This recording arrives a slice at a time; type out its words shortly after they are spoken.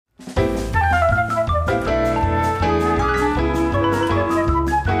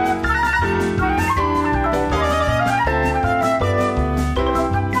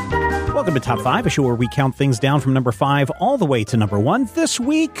Welcome to Top 5, a show where we count things down from number 5 all the way to number 1. This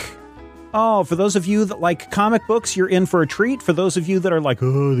week, for those of you that like comic books, you're in for a treat. For those of you that are like,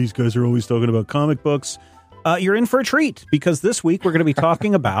 oh, these guys are always talking about comic books, you're in for a treat, because this week we're going to be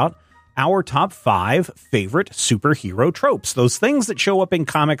talking about our top 5 favorite superhero tropes. Those things that show up in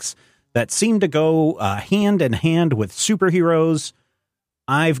comics that seem to go hand in hand with superheroes.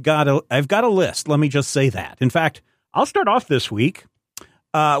 I've got a list. Let me just say that. In fact, I'll start off this week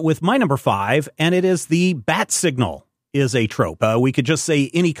with my number 5, and it is the bat signal is a trope. We could just say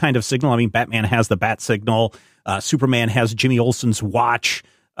any kind of signal. I mean, Batman has the bat signal. Superman has Jimmy Olsen's watch.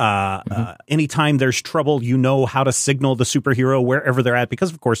 Anytime there's trouble, you know how to signal the superhero wherever they're at,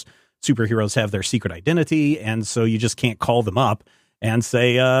 because, of course, superheroes have their secret identity, and so you just can't call them up and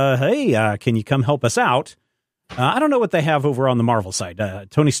say, hey, can you come help us out? I don't know what they have over on the Marvel side.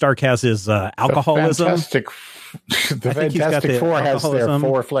 Tony Stark has his alcoholism. The Fantastic Four has their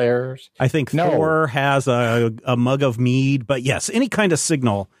 4 flares. I think Thor has a mug of mead. But yes, any kind of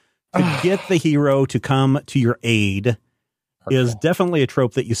signal to get the hero to come to your aid is definitely a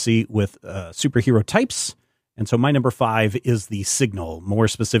trope that you see with superhero types. And so my number 5 is the signal, more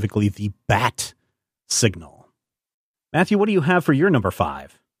specifically the bat signal. Matthew, what do you have for your number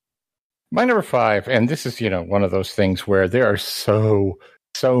 5? My number 5, and this is, one of those things where there are so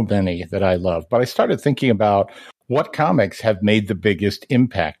many that I love, but I started thinking about what comics have made the biggest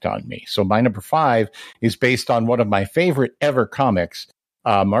impact on me. So my number 5 is based on one of my favorite ever comics,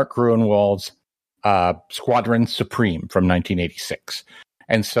 Mark Gruenwald's Squadron Supreme from 1986.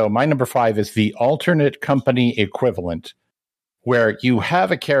 And so my number 5 is the alternate company equivalent, where you have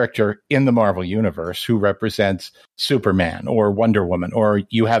a character in the Marvel Universe who represents Superman or Wonder Woman, or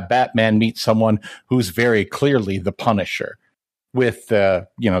you have Batman meet someone who's very clearly the Punisher with the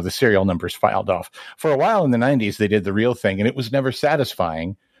serial numbers filed off. For a while in the 90s, they did the real thing, and it was never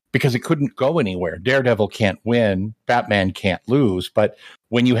satisfying because it couldn't go anywhere. Daredevil can't win, Batman can't lose, but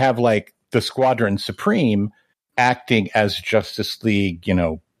when you have like the Squadron Supreme acting as Justice League,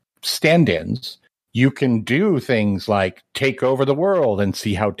 stand-ins, you can do things like take over the world and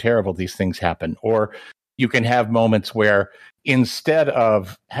see how terrible these things happen. Or you can have moments where instead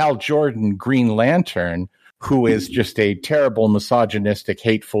of Hal Jordan, Green Lantern, who is just a terrible, misogynistic,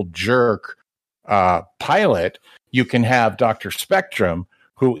 hateful jerk pilot, you can have Dr. Spectrum,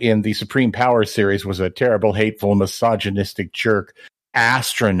 who in the Supreme Power series was a terrible, hateful, misogynistic jerk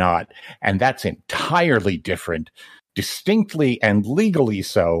astronaut. And that's entirely different, distinctly and legally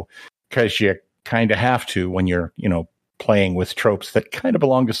so, because you kind of have to when you're, playing with tropes that kind of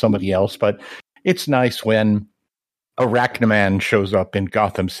belong to somebody else. But it's nice when Arachnaman shows up in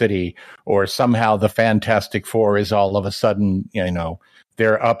Gotham City, or somehow the Fantastic Four is all of a sudden,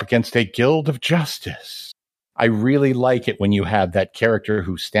 they're up against a Guild of Justice. I really like it when you have that character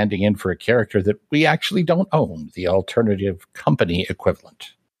who's standing in for a character that we actually don't own, the alternative company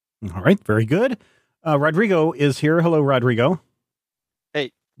equivalent. All right, very good. Rodrigo is here. Hello, Rodrigo.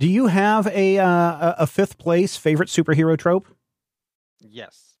 Hey. Do you have a 5th place favorite superhero trope?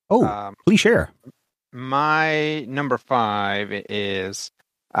 Yes. Oh, please share. My number 5 is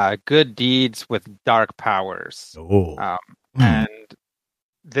good deeds with dark powers. Oh. And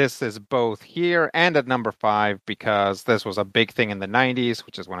this is both here and at number 5 because this was a big thing in the 90s,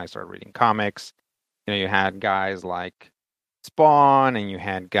 which is when I started reading comics. You had guys like Spawn, and you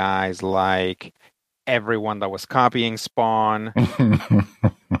had guys like everyone that was copying Spawn.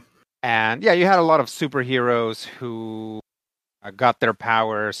 And yeah, you had a lot of superheroes who got their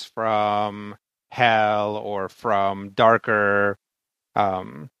powers from hell or from darker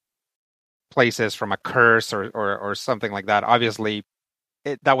places, from a curse or something like that. Obviously,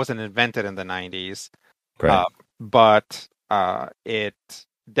 that wasn't invented in the 90s, right. But it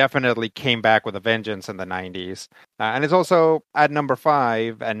definitely came back with a vengeance in the 90s. And it's also at number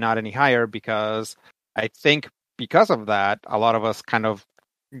 5 and not any higher because I think because of that, a lot of us kind of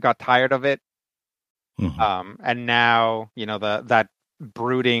got tired of it. And now, that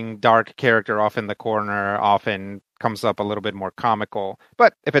brooding, dark character off in the corner often comes up a little bit more comical.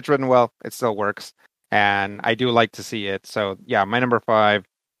 But if it's written well, it still works. And I do like to see it. So, yeah, my number 5,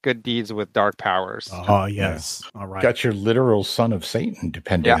 good deeds with dark powers. Oh, yes. All right. Got your literal son of Satan,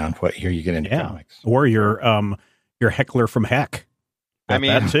 depending on what year you get into comics. Or your heckler from Heck. I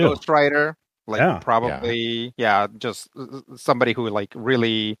mean, that too. Ghost Rider, probably, just somebody who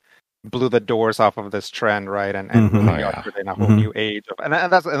really blew the doors off of this trend, right? And really ushered in a whole new age of, and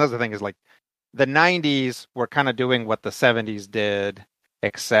that's the thing is, like, the 90s were kind of doing what the 70s did,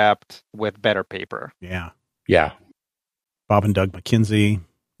 except with better paper. Yeah. Bob and Doug McKenzie.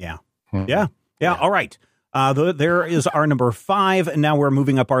 Yeah. All right. There is our number 5, and now we're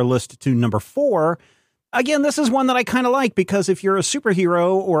moving up our list to number 4. Again, this is one that I kind of like because if you're a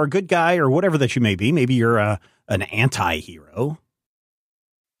superhero or a good guy or whatever that you may be, maybe you're an anti-hero,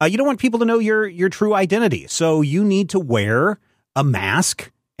 you don't want people to know your true identity. So you need to wear a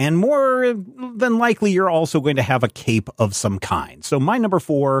mask, and more than likely, you're also going to have a cape of some kind. So my number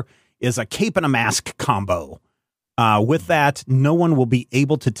 4 is a cape and a mask combo. With that, no one will be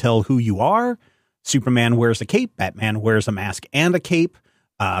able to tell who you are. Superman wears a cape. Batman wears a mask and a cape.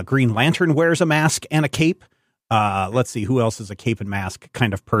 Green Lantern wears a mask and a cape. Let's see, who else is a cape and mask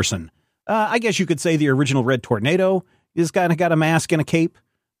kind of person? I guess you could say the original Red Tornado is kind of got a mask and a cape.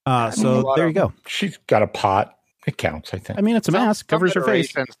 So there you go. She's got a pot. It counts, I think. I mean, it's a mask, covers her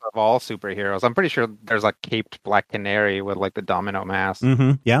face. Of all superheroes, I'm pretty sure there's a caped Black Canary with like the domino mask.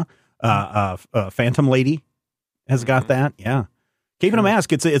 Mm-hmm, yeah. Phantom Lady has got that. Yeah. Cape and a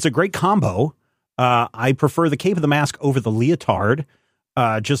mask. It's a great combo. I prefer the cape and the mask over the leotard,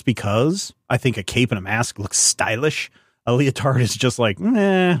 just because I think a cape and a mask looks stylish. A leotard is just like,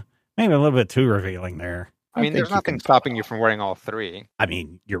 maybe a little bit too revealing there. I mean, there's nothing stopping you from wearing all 3. I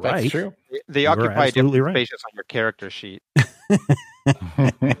mean, you're That's right. True. They occupy different spaces on your character sheet.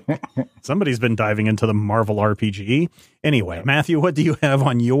 Somebody's been diving into the Marvel RPG. Anyway, Matthew, what do you have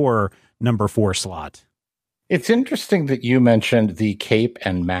on your number 4 slot? It's interesting that you mentioned the cape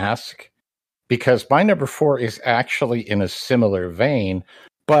and mask, because my number 4 is actually in a similar vein,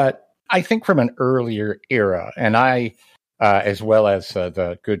 but I think from an earlier era. And I, as well as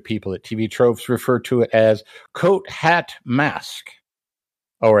the good people at TV Tropes, refer to it as coat, hat, mask,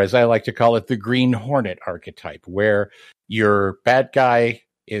 or as I like to call it, the Green Hornet archetype, where your bad guy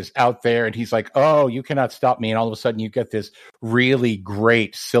is out there and he's like, oh, you cannot stop me. And all of a sudden you get this really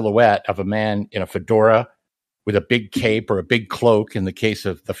great silhouette of a man in a fedora with a big cape or a big cloak in the case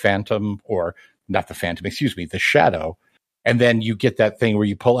of the Phantom, or not the Phantom, excuse me, the Shadow. And then you get that thing where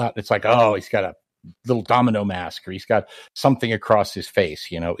you pull out and it's like, oh, he's got a little domino mask, or he's got something across his face.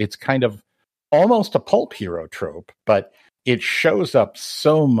 You know, it's kind of almost a pulp hero trope, but it shows up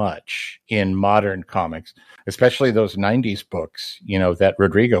so much in modern comics, especially those 90s books, you know, that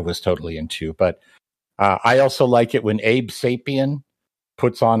Rodrigo was totally into. But I also like it when Abe Sapien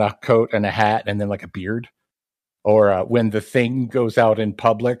puts on a coat and a hat and then like a beard, or when the Thing goes out in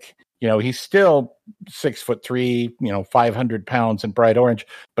public. You know, he's still 6'3", 500 pounds and bright orange,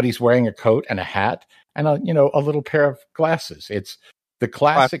 but he's wearing a coat and a hat and a little pair of glasses. It's the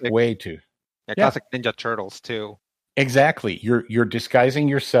classic way to, classic Ninja Turtles too. Exactly. You're disguising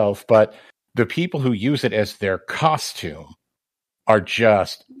yourself, but the people who use it as their costume are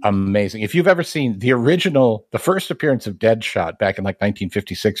just amazing. If you've ever seen the first appearance of Deadshot back in like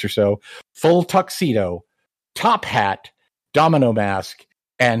 1956 or so, full tuxedo, top hat, domino mask,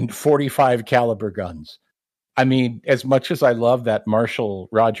 and 45 caliber guns. I mean, as much as I love that Marshall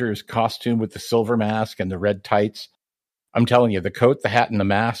Rogers costume with the silver mask and the red tights, I'm telling you, the coat, the hat, and the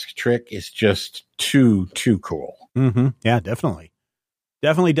mask trick is just too cool. Mm-hmm. Yeah, definitely.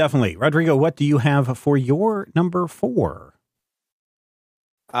 Definitely. Rodrigo, what do you have for your number 4?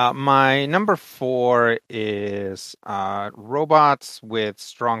 My number 4 is robots with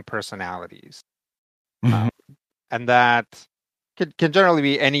strong personalities. Mm-hmm. And that can generally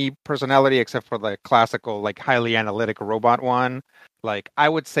be any personality except for the classical, like highly analytic robot one. Like I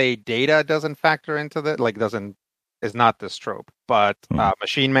would say Data doesn't factor into that, is not this trope, but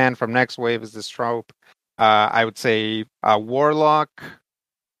Machine Man from Next Wave is this trope. I would say Warlock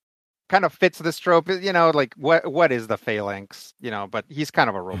kind of fits this trope, like what is the phalanx, but he's kind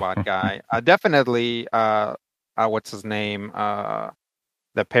of a robot guy. Definitely, what's his name?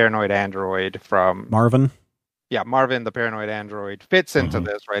 The paranoid android from Marvin. Yeah, Marvin, the paranoid android, fits into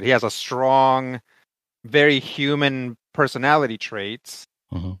this, right? He has a strong, very human personality traits,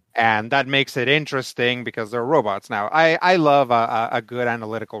 and that makes it interesting because they're robots. Now, I love a good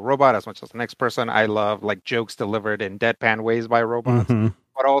analytical robot as much as the next person. I love like jokes delivered in deadpan ways by robots,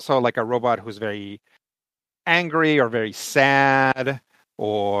 but also like a robot who's very angry or very sad,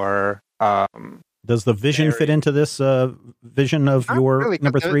 or does the Vision fit into this vision of your really,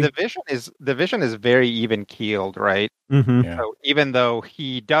 number 3? The Vision is very even keeled, right? Mm-hmm. Yeah. So even though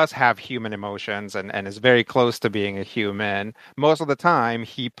he does have human emotions and is very close to being a human, most of the time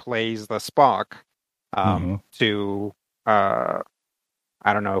he plays the Spock to I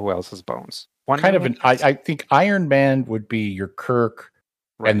don't know who else's bones. I think Iron Man would be your Kirk,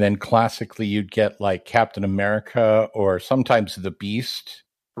 right. And then classically you'd get like Captain America or sometimes the Beast.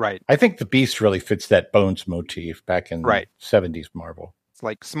 Right. I think the Beast really fits that Bones motif back in the 70s Marvel. It's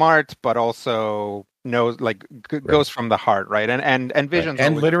like smart, but also knows, like, goes from the heart, right? And Vision's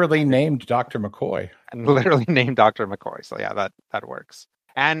and always, literally named Dr. McCoy. and literally named Dr. McCoy. So yeah, that works.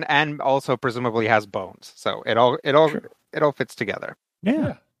 And also presumably has bones. So it all fits together.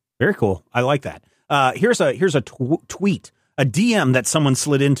 Yeah. Very cool. I like that. Here's a tweet, a DM that someone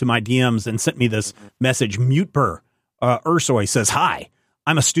slid into my DMs and sent me this message. Muteber Ursoy says, "Hi,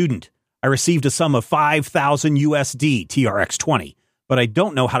 I'm a student. I received a sum of 5,000 USD TRX20, but I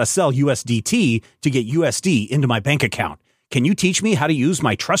don't know how to sell USDT to get USD into my bank account. Can you teach me how to use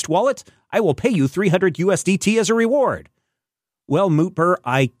my trust wallet? I will pay you 300 USDT as a reward." Well, Mootber,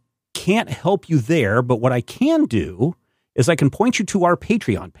 I can't help you there, but what I can do is I can point you to our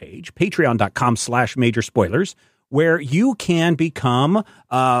Patreon page, patreon.com/major spoilers, where you can become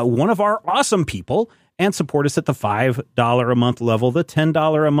one of our awesome people and support us at the $5 a month level, the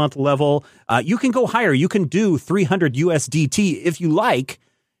 $10 a month level. You can go higher. You can do 300 USDT if you like,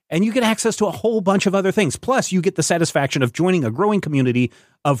 and you get access to a whole bunch of other things. Plus, you get the satisfaction of joining a growing community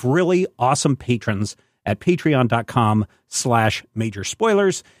of really awesome patrons at patreon.com/major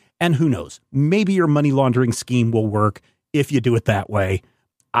spoilers. And who knows, maybe your money laundering scheme will work if you do it that way.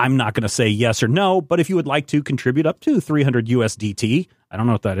 I'm not going to say yes or no, but if you would like to contribute up to 300 USDT, I don't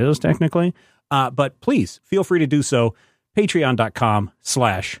know what that is technically, but please feel free to do so.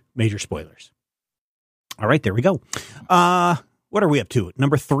 Patreon.com/major spoilers. All right, there we go. What are we up to?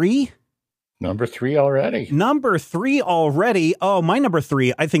 Number 3? Number 3 already. Number 3 already. Oh, my number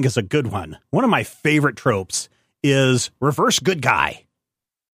 3, I think, is a good one. One of my favorite tropes is reverse good guy.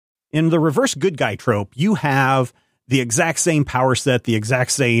 In the reverse good guy trope, you have the exact same power set, the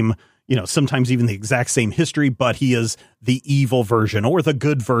exact same, sometimes even the exact same history, but he is the evil version or the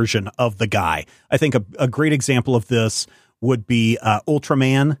good version of the guy. I think a great example of this would be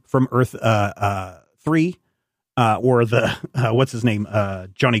Ultraman from Earth 3. Or the, what's his name?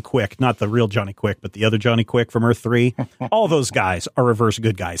 Johnny Quick, not the real Johnny Quick, but the other Johnny Quick from Earth 3. All those guys are reverse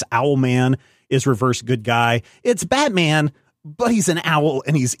good guys. Owlman is reverse good guy. It's Batman, but he's an owl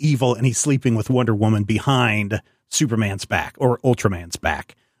and he's evil and he's sleeping with Wonder Woman behind Superman's back or Ultraman's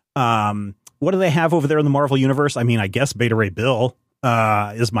back. What do they have over there in the Marvel Universe? I mean, I guess Beta Ray Bill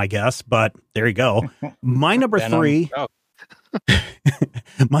is my guess, but there you go. My number 3.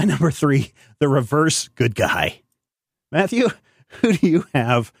 My number 3, the reverse good guy. Matthew, who do you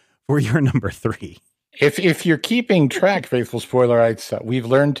have for your number 3? If you're keeping track, faithful spoilerites, we've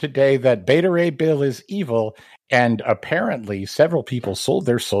learned today that Beta Ray Bill is evil, and apparently several people sold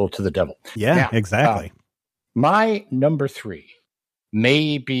their soul to the devil. Yeah, now, exactly. My number 3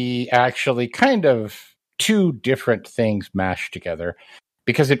 may be actually kind of two different things mashed together,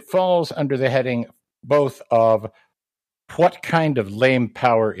 because it falls under the heading both of what kind of lame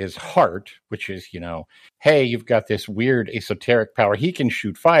power is heart, which is, hey, you've got this weird esoteric power. He can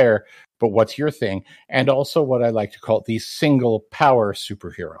shoot fire, but what's your thing? And also what I like to call the single power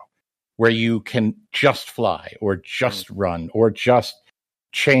superhero, where you can just fly or just run or just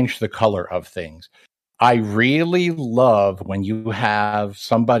change the color of things. I really love when you have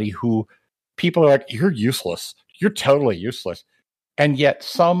somebody who people are like, you're useless. You're totally useless. And yet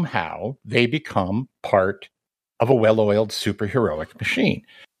somehow they become part of a well-oiled superheroic machine.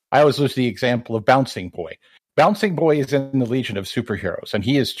 I always use the example of Bouncing Boy. Bouncing Boy is in the Legion of Superheroes, and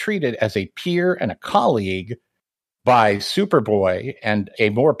he is treated as a peer and a colleague by Superboy and a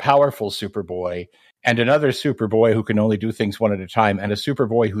more powerful Superboy and another Superboy who can only do things one at a time and a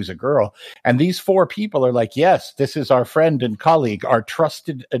Superboy who's a girl. And these four people are like, yes, this is our friend and colleague, our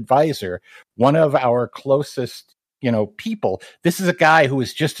trusted advisor, one of our closest, people. This is a guy who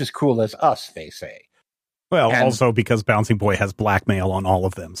is just as cool as us, they say. Well, and also because Bouncing Boy has blackmail on all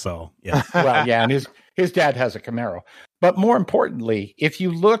of them, so yeah. Well, yeah, and his dad has a Camaro. But more importantly, if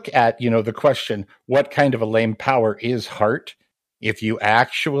you look at, the question, what kind of a lame power is heart? If you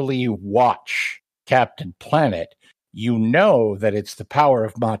actually watch Captain Planet, you know that it's the power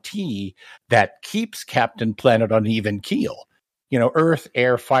of Mati that keeps Captain Planet on even keel. Earth,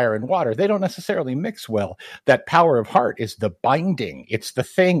 air, fire, and water, they don't necessarily mix well. That power of heart is the binding. It's the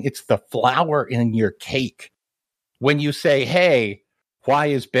thing. It's the flour in your cake. When you say, hey, why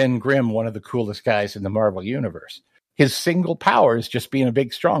is Ben Grimm one of the coolest guys in the Marvel Universe? His single power is just being a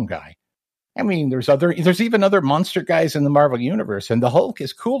big, strong guy. I mean, there's even other monster guys in the Marvel Universe, and the Hulk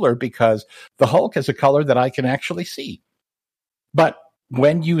is cooler because the Hulk has a color that I can actually see. But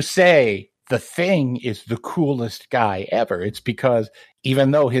when you say the Thing is the coolest guy ever, it's because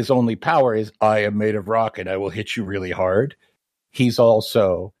even though his only power is, I am made of rock and I will hit you really hard, he's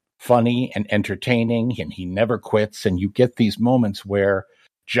also funny and entertaining and he never quits. And you get these moments where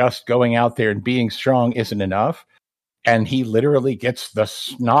just going out there and being strong isn't enough. And he literally gets the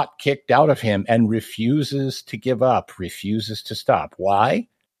snot kicked out of him and refuses to give up, refuses to stop. Why?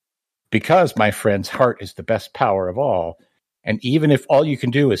 Because, my friend's heart is the best power of all. And even if all you can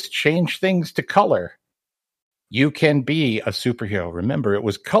do is change things to color, you can be a superhero. Remember, it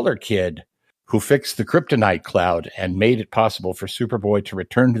was Color Kid who fixed the kryptonite cloud and made it possible for Superboy to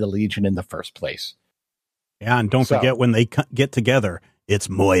return to the Legion in the first place. Yeah, and don't forget when they get together, it's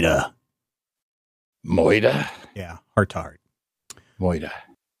Moida. Moida? Yeah, heart to heart. Moida.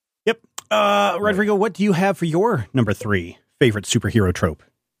 Yep. Rodrigo, what do you have for your number 3 favorite superhero trope?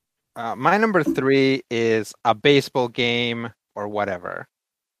 My number 3 is a baseball game or whatever.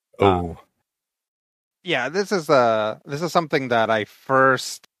 Oh. Yeah, this is something that I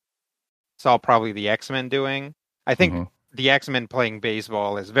first saw probably the X-Men doing. I think the X-Men playing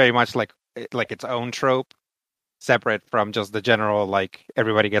baseball is very much like its own trope, separate from just the general, like,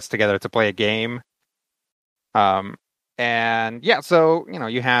 everybody gets together to play a game. And yeah, so,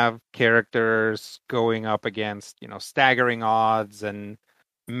 you have characters going up against, staggering odds and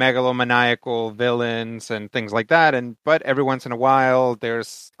megalomaniacal villains and things like that. But every once in a while,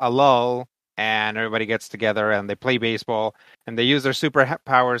 there's a lull and everybody gets together and they play baseball and they use their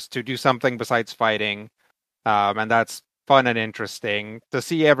superpowers to do something besides fighting. And that's fun and interesting to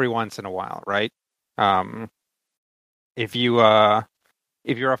see every once in a while, right? If you're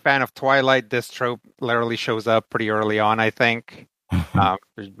a fan of Twilight, this trope literally shows up pretty early on, I think.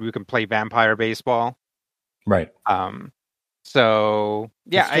 You can play vampire baseball. Right. So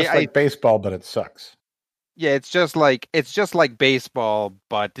yeah, it's just like baseball, but it sucks. Yeah, it's just like baseball,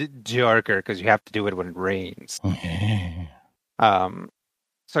 but darker because you have to do it when it rains.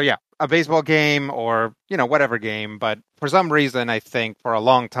 So yeah, a baseball game or whatever game, but for some reason, I think for a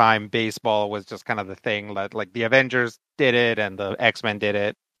long time, baseball was just kind of the thing. Like the Avengers did it and the X-Men did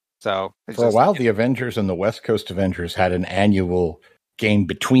it. So for a while, the Avengers and the West Coast Avengers had an annual game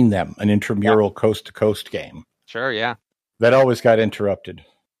between them, an intramural coast-to-coast game. Sure, yeah. That always got interrupted.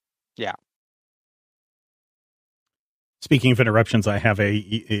 Yeah. Speaking of interruptions, I have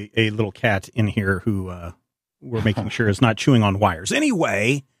a little cat in here who we're making sure is not chewing on wires.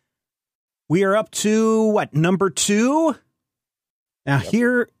 Anyway, we are up to, number 2? Now,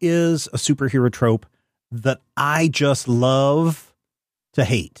 here is a superhero trope that I just love to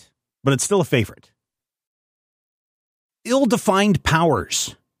hate, but it's still a favorite. Ill-defined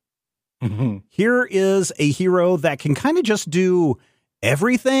powers. Here is a hero that can kind of just do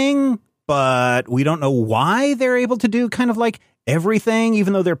everything, but we don't know why they're able to do kind of like everything,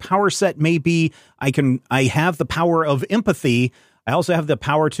 even though their power set may be, I have the power of empathy. I also have the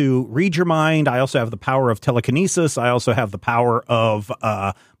power to read your mind. I also have the power of telekinesis. I also have the power of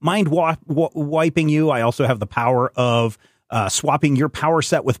mind wiping you. I also have the power of swapping your power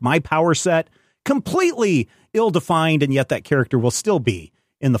set with my power set. Completely ill-defined, and yet that character will still be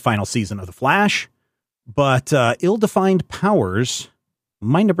in the final season of The Flash. But ill-defined powers,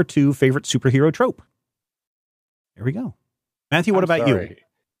 my number 2 favorite superhero trope. There we go. Matthew, what about you?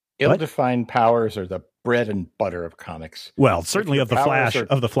 Ill-defined powers are the bread and butter of comics. Well, certainly of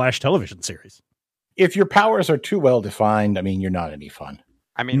the Flash television series. If your powers are too well defined, you're not any fun.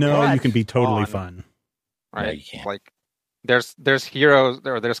 No, you can be totally fun. Right? No, you can't. Like there's heroes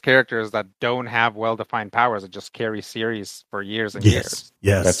or there's characters that don't have well-defined powers that just carry series for years and years.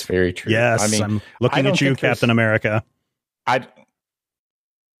 Yes, that's very true. Yes, I'm looking at you, Captain America.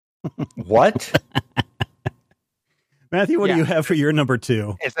 What? Matthew, what do you have for your number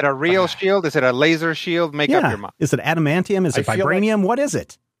 2? Is it a real shield? Is it a laser shield? Make up your mind. Is it adamantium? Is it vibranium? What is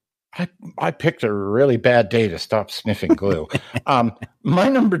it? I picked a really bad day to stop sniffing glue. My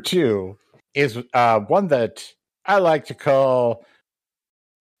number 2 is one that I like to call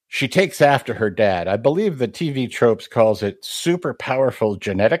She Takes After Her Dad. I believe the TV Tropes calls it super powerful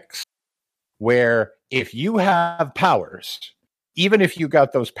genetics, where if you have powers, even if you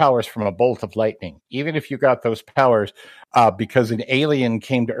got those powers from a bolt of lightning, even if you got those powers because an alien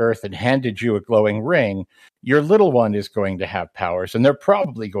came to Earth and handed you a glowing ring, your little one is going to have powers, and they're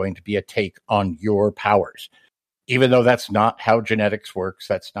probably going to be a take on your powers. Even though that's not how genetics works,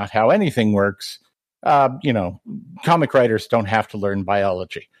 that's not how anything works. Comic writers don't have to learn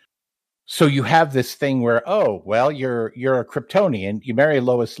biology. So you have this thing where, you're a Kryptonian, you marry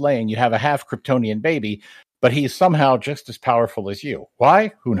Lois Lane, you have a half Kryptonian baby, but he's somehow just as powerful as you.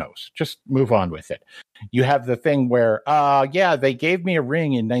 Why? Who knows? Just move on with it. You have the thing where, they gave me a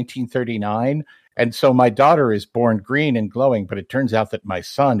ring in 1939, and so my daughter is born green and glowing, but it turns out that my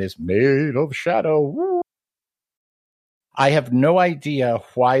son is made of shadow. Woo. I have no idea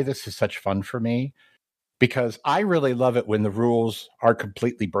why this is such fun for me, because I really love it when the rules are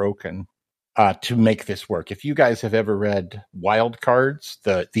completely broken. to make this work. If you guys have ever read Wild Cards,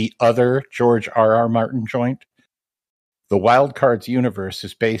 the other George R.R. Martin joint, the Wild Cards universe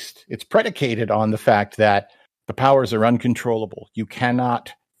it's predicated on the fact that the powers are uncontrollable. You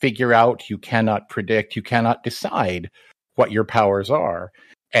cannot figure out, you cannot predict, you cannot decide what your powers are.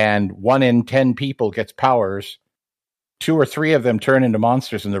 And 1 in 10 people gets powers. 2 or 3 of them turn into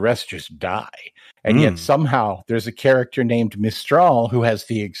monsters and the rest just die. And yet somehow there's a character named Mistral who has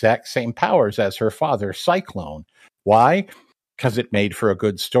the exact same powers as her father, Cyclone. Why? Because it made for a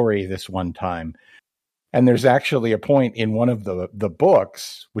good story this one time. And there's actually a point in one of the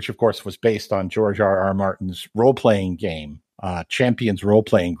books, which of course was based on George R.R. Martin's role-playing game, Champions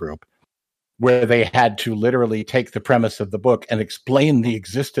Role-Playing Group, where they had to literally take the premise of the book and explain the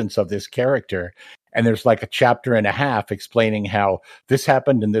existence of this character. And there's like a chapter and a half explaining how this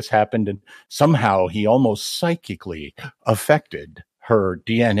happened, and somehow he almost psychically affected her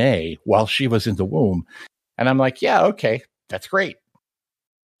DNA while she was in the womb. And I'm like, yeah, okay, that's great.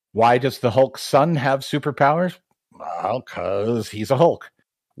 Why does the Hulk's son have superpowers? Well, because he's a Hulk.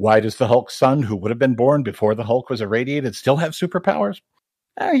 Why does the Hulk's son, who would have been born before the Hulk was irradiated, still have superpowers?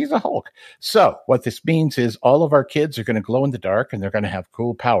 He's a Hulk. So what this means is all of our kids are going to glow in the dark and they're going to have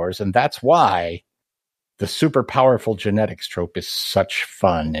cool powers. And that's why the super powerful genetics trope is such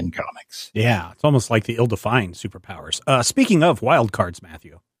fun in comics. Yeah, it's almost like the ill-defined superpowers. Speaking of Wild Cards,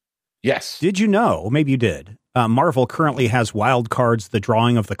 Matthew. Yes. Did you know, maybe you did, Marvel currently has Wild Cards, the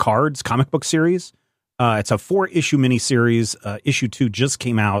Drawing of the Cards comic book series. It's a 4-issue miniseries. Issue 2 just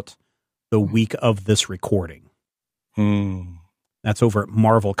came out the week of this recording. That's over at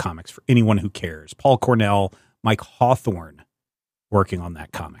Marvel Comics for anyone who cares. Paul Cornell, Mike Hawthorne working on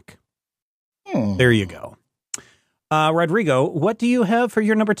that comic. There you go. Rodrigo, what do you have for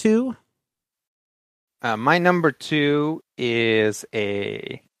your number 2? My number 2 is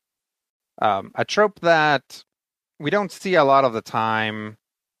a trope that we don't see a lot of the time,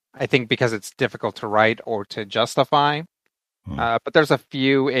 I think because it's difficult to write or to justify. But there's a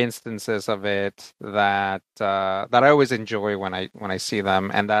few instances of it that I always enjoy when I see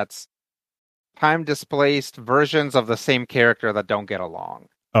them, and that's time displaced versions of the same character that don't get along.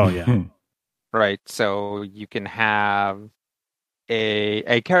 Oh yeah. Right. So you can have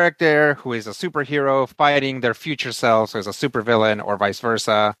a character who is a superhero fighting their future selves as a supervillain, or vice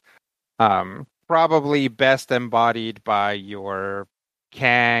versa. Probably best embodied by your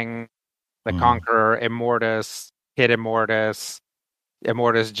Kang, the Conqueror, Immortus, Kid Immortus,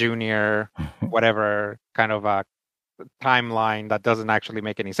 Immortus Jr., whatever kind of a timeline that doesn't actually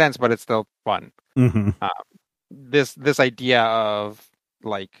make any sense, but it's still fun. This idea of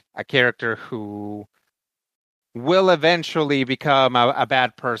like a character who will eventually become a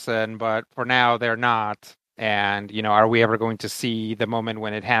bad person, but for now they're not. And, are we ever going to see the moment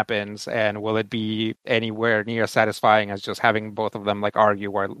when it happens? And will it be anywhere near satisfying as just having both of them like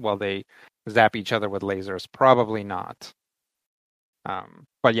argue while they zap each other with lasers? Probably not.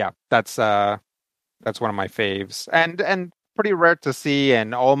 But yeah, that's one of my faves, and pretty rare to see,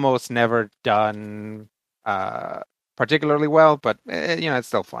 and almost never done particularly well. But it's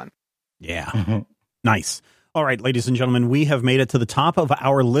still fun. Yeah, nice. All right, ladies and gentlemen, we have made it to the top of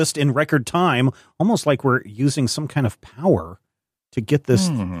our list in record time, almost like we're using some kind of power to get this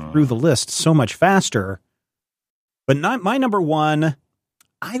through the list so much faster. But not my number 1.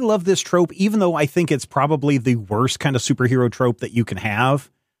 I love this trope, even though I think it's probably the worst kind of superhero trope that you can have.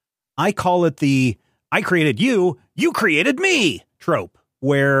 I call it the I created you, you created me trope,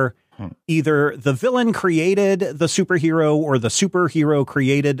 where either the villain created the superhero or the superhero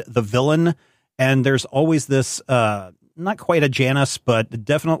created the villain. And there's always this, not quite a Janus, but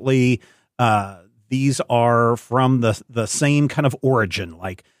definitely these are from the same kind of origin.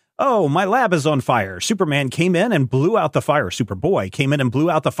 Like, oh, my lab is on fire. Superman came in and blew out the fire. Superboy came in and blew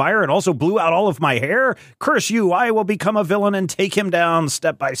out the fire and also blew out all of my hair. Curse you, I will become a villain and take him down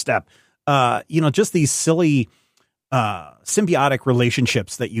step by step. Just these silly symbiotic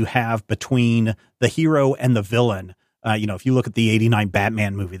relationships that you have between the hero and the villain. If you look at the 89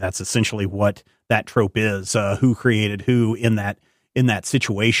 Batman movie, that's essentially what that trope is. Who created who in that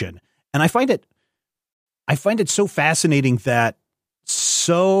situation. And I find it so fascinating that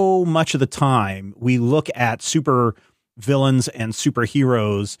so much of the time we look at super villains and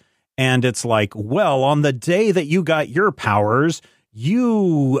superheroes and it's like, well, on the day that you got your powers,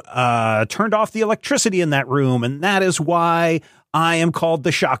 you turned off the electricity in that room. And that is why I am called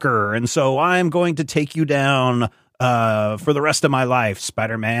the Shocker. And so I'm going to take you down for the rest of my life,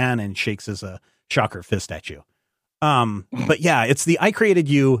 Spider-Man, and shakes his shocker fist at you. But yeah, it's the I created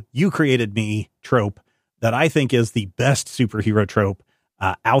you, you created me trope that I think is the best superhero trope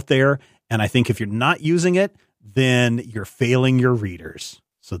out there. And I think if you're not using it, then you're failing your readers.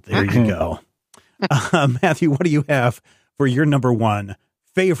 So there you go. Matthew, what do you have for your number one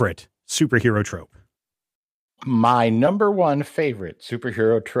favorite superhero trope? My number one favorite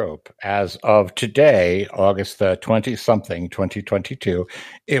superhero trope as of today, August the 20-something, 2022,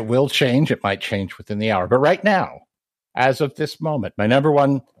 it will change. It might change within the hour. But right now, as of this moment, my number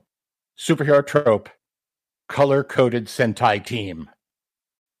one superhero trope, color-coded Sentai team.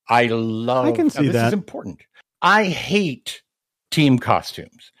 I can see this that. is important. I hate team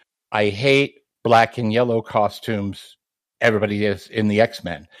costumes. I hate black and yellow costumes. Everybody is in the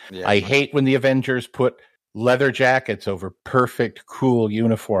X-Men. Yeah. I hate when the Avengers put leather jackets over perfect, cool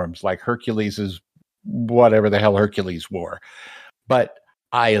uniforms like Hercules' whatever the hell Hercules wore. But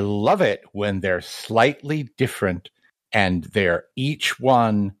I love it when they're slightly different and they're each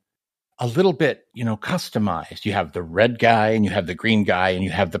one a little bit, customized. You have the red guy and you have the green guy and you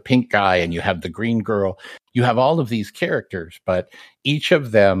have the pink guy and you have the green girl. You have all of these characters, but each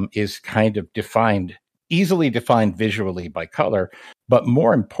of them is kind of easily defined visually by color. But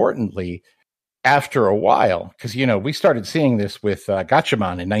more importantly, after a while, because, we started seeing this with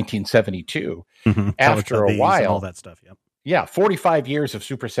Gatchaman in 1972. After a while, all that stuff. Yep. Yeah, 45 years of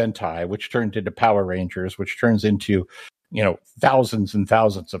Super Sentai, which turned into Power Rangers, which turns into, thousands and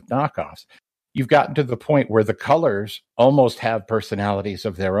thousands of knockoffs. You've gotten to the point where the colors almost have personalities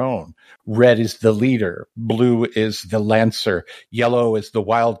of their own. Red is the leader. Blue is the lancer. Yellow is the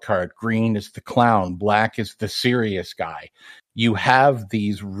wild card. Green is the clown. Black is the serious guy. You have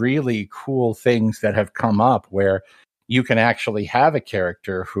these really cool things that have come up where you can actually have a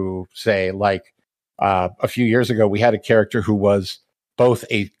character who, say, like a few years ago, we had a character who was both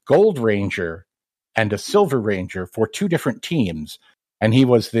a Gold Ranger and a Silver Ranger for two different teams. And he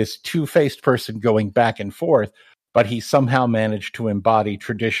was this two-faced person going back and forth, but he somehow managed to embody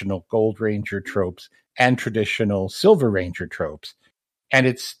traditional Gold Ranger tropes and traditional Silver Ranger tropes. And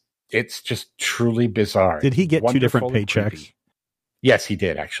it's just truly bizarre. Did he get two different paychecks? Creepy. Yes, he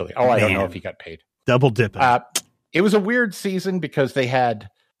did, actually. I don't know if he got paid. Double dipping. It was a weird season because they had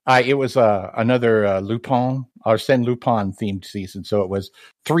it was another Lupin, Arsène Lupin themed season. So it was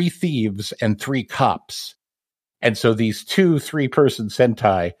 3 thieves and 3 cops. And so these 3-person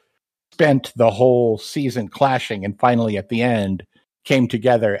Sentai spent the whole season clashing and finally at the end came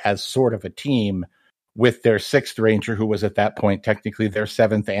together as sort of a team with their 6th Ranger, who was at that point technically their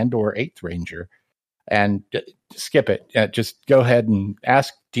 7th and or 8th Ranger. And skip it. Just go ahead and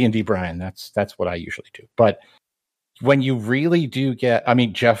ask D&D Brian. That's what I usually do. But when you really do get,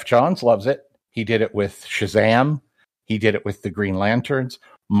 Jeff Johns loves it. He did it with Shazam. He did it with the Green Lanterns.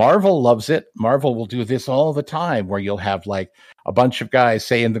 Marvel loves it. Marvel will do this all the time where you'll have like a bunch of guys,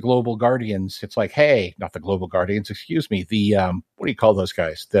 say in the Global Guardians. It's like, hey, not the Global Guardians, excuse me. The, what do you call those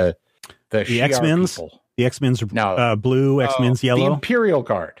guys? The X-Men's? people. The X-Men's blue, X-Men's yellow? The Imperial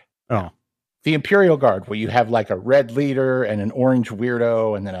Guard. Oh. The Imperial Guard, where you have like a red leader and an orange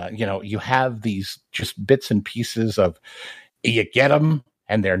weirdo, and then you have these just bits and pieces of you get them,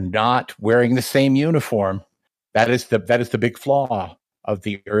 and they're not wearing the same uniform. That is the big flaw of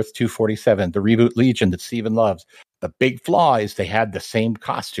the Earth 247, the reboot Legion that Steven loves. The big flaw is they had the same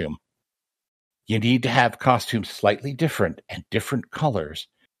costume. You need to have costumes slightly different and different colors.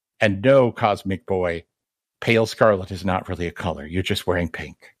 And no, Cosmic Boy, pale scarlet is not really a color. You're just wearing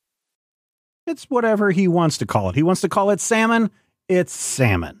pink. It's whatever he wants to call it. He wants to call it salmon. It's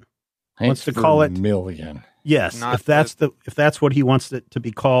salmon. He wants to call it million. Yes, if that's what he wants it to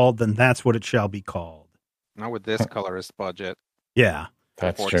be called, then that's what it shall be called. Not with this colorist budget. Yeah,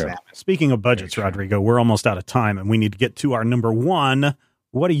 that's true. Salmon. Speaking of budgets, Rodrigo, we're almost out of time, and we need to get to our number one.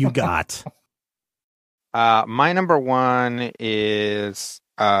 What do you got? My number one is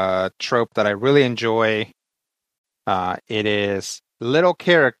a trope that I really enjoy. It is little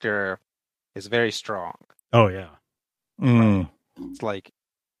character is very strong. Oh, yeah. It's like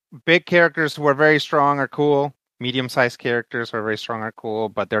big characters who are very strong are cool. Medium-sized characters who are very strong are cool,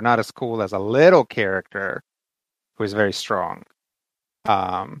 but they're not as cool as a little character who is very strong.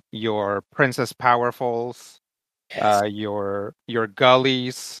 Your Princess Powerfuls, Yes. your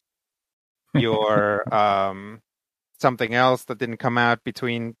Gullies, your something else that didn't come out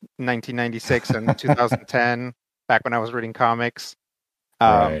between 1996 and 2010, back when I was reading comics.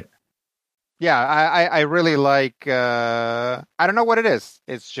 Right. Yeah, I really like. I don't know what it is.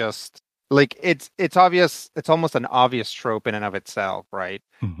 It's just like it's obvious. It's almost an obvious trope in and of itself, right?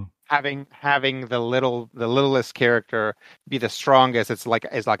 Mm-hmm. Having the littlest character be the strongest. It's like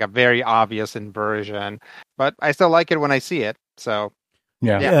a very obvious inversion, but I still like it when I see it. So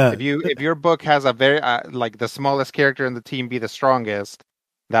yeah. If your book has a very like the smallest character in the team be the strongest,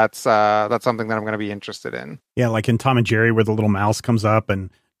 that's something that I'm going to be interested in. Yeah, like in Tom and Jerry, where the little mouse comes up and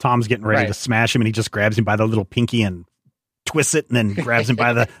Tom's getting ready to smash him, and he just grabs him by the little pinky and twists it, and then grabs him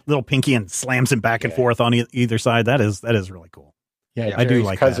by the little pinky and slams him back and forth on either side. That is really cool. Yeah, I do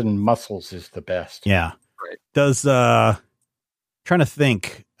like cousin Muscles is the best. Yeah. Right. Does trying to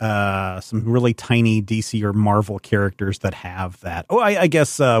think some really tiny DC or Marvel characters that have that. Oh, I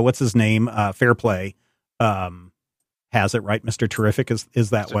guess what's his name? Fairplay has it, right? Mr. Terrific is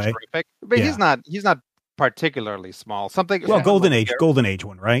that Mr. way. Terrific. But he's not particularly small. Something Golden Age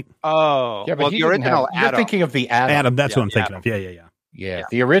one, right? Oh, yeah, but the original Atom. You're thinking of the Atom. Atom, that's what I'm thinking of. Yeah.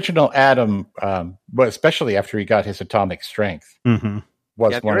 The original Atom, but especially after he got his atomic strength,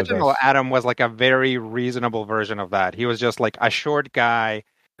 was the one original of those. Atom was like a very reasonable version of that. He was just like a short guy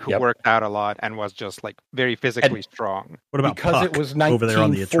who worked out a lot and was just like very physically strong. What about because Puck it was over there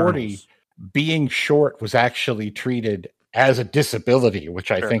on the 1940? Eternals? Being short was actually treated as a disability,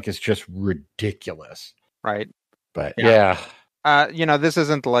 which I think is just ridiculous. Right. But this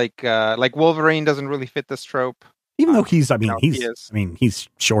isn't like Wolverine doesn't really fit this trope. Even though he's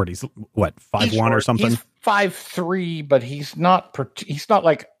short. He's what, 5'1" or something? He's 5'3", but he's not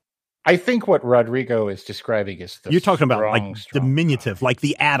like, I think what Rodrigo is describing is the you're talking about like strong diminutive, guy. like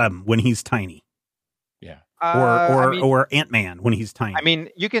the Atom when he's tiny. Yeah. Or Ant-Man when he's tiny. I mean,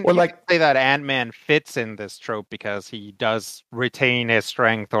 you can say that Ant-Man fits in this trope because he does retain his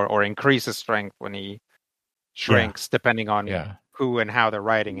strength or increase his strength when he shrinks, depending on who and how they're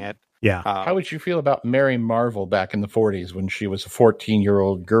writing it. Yeah. How would you feel about Mary Marvel back in the 40s when she was a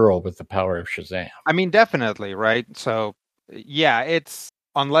 14-year-old girl with the power of Shazam? I mean, definitely, right? So, yeah, it's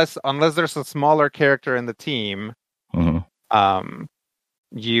unless there's a smaller character in the team, you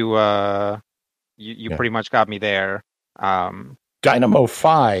pretty much got me there. Dynamo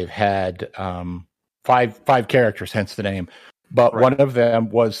 5 had five characters, hence the name. But one of them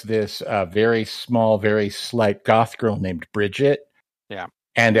was this very small, very slight goth girl named Bridget. Yeah.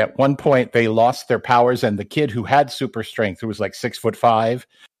 And at one point, they lost their powers, and the kid who had super strength, who was like 6'5",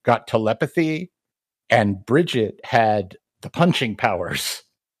 got telepathy, and Bridget had the punching powers.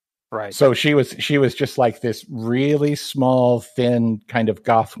 Right. So she was just like this really small, thin kind of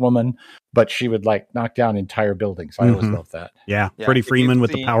goth woman, but she would like knock down entire buildings. I always loved that. Yeah. Freddie Freeman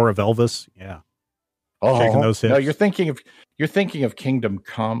with the power of Elvis. Yeah. Shaking those hips. No, you're thinking of Kingdom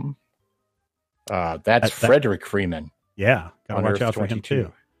Come. That's Frederick Freeman. Yeah. Gotta watch out for him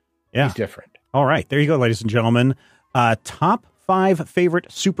too. Yeah. He's different. All right. There you go, ladies and gentlemen. Top 5 favorite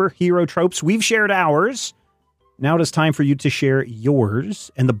superhero tropes. We've shared ours. Now it is time for you to share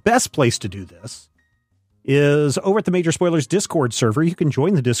yours. And the best place to do this is over at the Major Spoilers Discord server. You can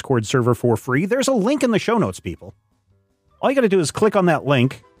join the Discord server for free. There's a link in the show notes, people. All you got to do is click on that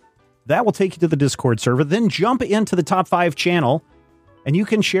link. That will take you to the Discord server. Then jump into the Top 5 channel, and you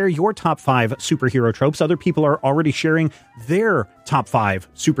can share your Top 5 superhero tropes. Other people are already sharing their Top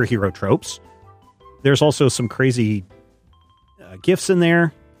 5 superhero tropes. There's also some crazy GIFs in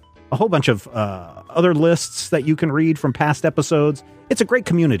there. A whole bunch of other lists that you can read from past episodes. It's a great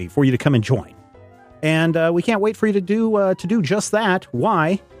community for you to come and join. And we can't wait for you to do just that.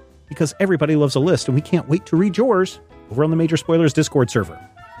 Why? Because everybody loves a list, and we can't wait to read yours over on the Major Spoilers Discord server.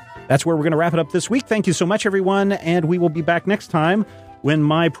 That's where we're going to wrap it up this week. Thank you so much, everyone, and we will be back next time when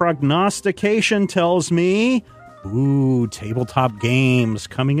my prognostication tells me, tabletop games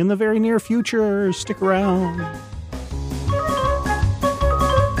coming in the very near future. Stick around.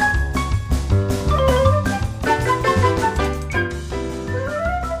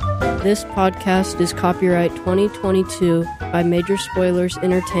 This podcast is copyright 2022 by Major Spoilers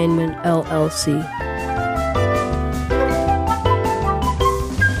Entertainment, LLC.